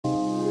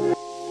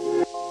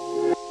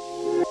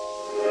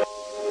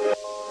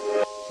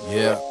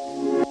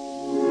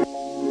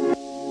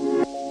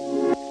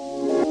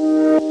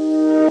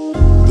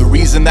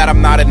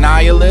a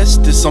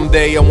nihilist? Is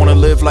someday I wanna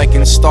live like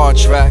in Star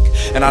Trek.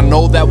 And I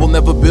know that we'll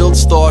never build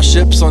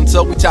starships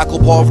until we tackle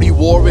poverty,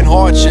 war, and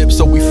hardship.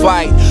 So we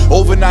fight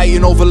overnight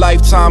and over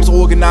lifetimes,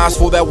 organized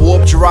for that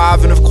warp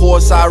drive. And of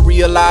course I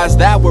realize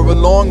that we're a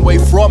long way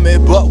from it,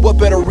 but what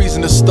better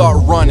reason to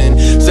start running?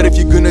 Said if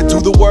you're gonna do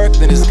the work,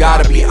 then it's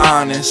gotta be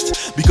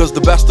honest, because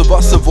the best of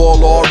us have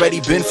all already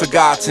been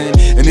forgotten.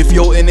 And if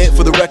you're in it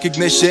for the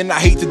recognition, I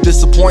hate to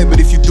disappoint, but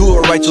if you do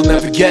it right, you'll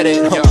never get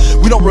it.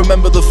 We don't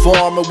remember the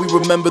farmer, we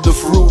remember the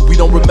fruit. We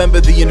don't remember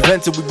the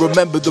inventor, we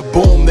remember the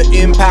boom, the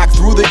impact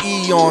through the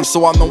eons.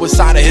 So I know what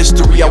side of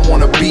history I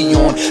wanna be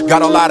on.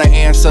 Got a lot of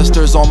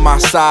ancestors on my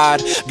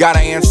side. Got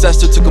an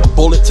ancestor took a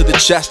bullet to the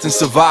chest and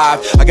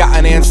survived. I got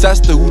an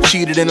ancestor who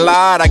cheated and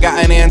lied. I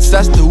got an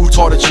ancestor who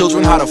taught the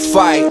children how to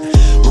fight.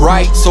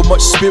 Right, so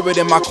much spirit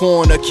in my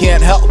corner,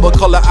 can't help but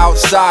color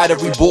outside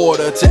every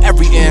border. To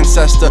every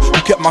ancestor who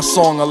kept my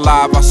song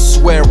alive, I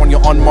swear on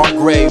your unmarked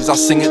graves, I'll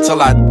sing it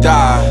till I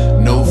die.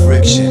 No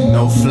friction,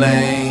 no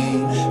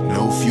flame,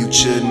 no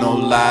future, no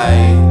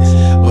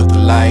light, but the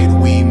light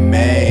we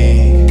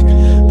make,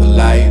 the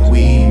light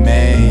we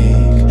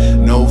make.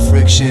 No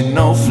friction,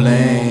 no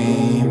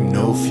flame,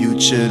 no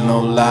future, no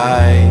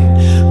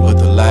light, but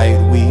the light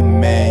we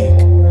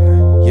make.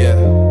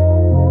 Yeah.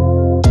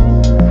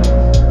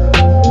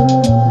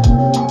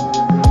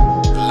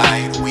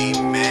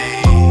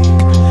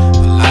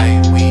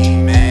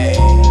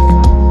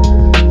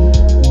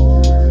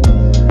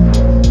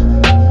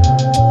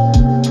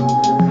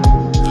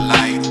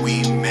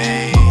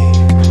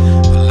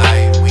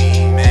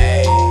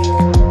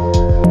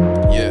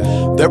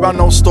 There are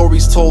no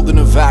stories told in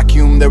a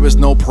vacuum. There is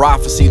no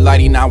prophecy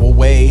lighting our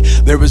way.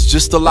 There is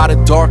just a lot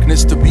of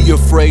darkness to be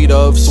afraid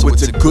of, so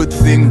it's a good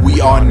thing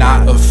we are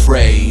not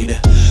afraid.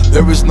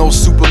 There is no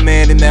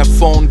Superman in that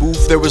phone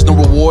booth. There is no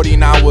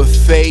rewarding our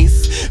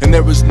faith, and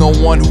there is no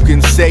one who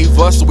can save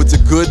us, so it's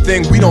a good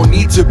thing we don't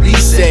need to be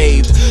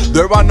saved.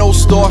 There are no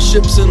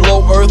starships in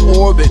low Earth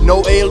orbit,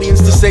 no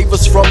aliens to save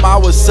us from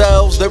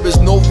ourselves. There is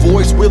no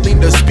voice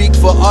willing to speak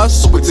for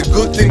us, so it's a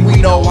good thing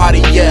we know how to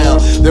yell.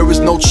 There is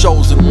no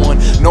chosen one,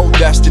 no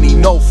destiny,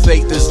 no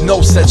fate. There's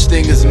no such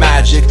thing as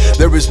magic.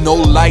 There is no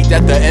light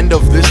at the end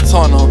of this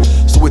tunnel,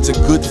 so it's a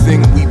good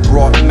thing we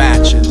brought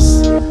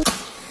matches.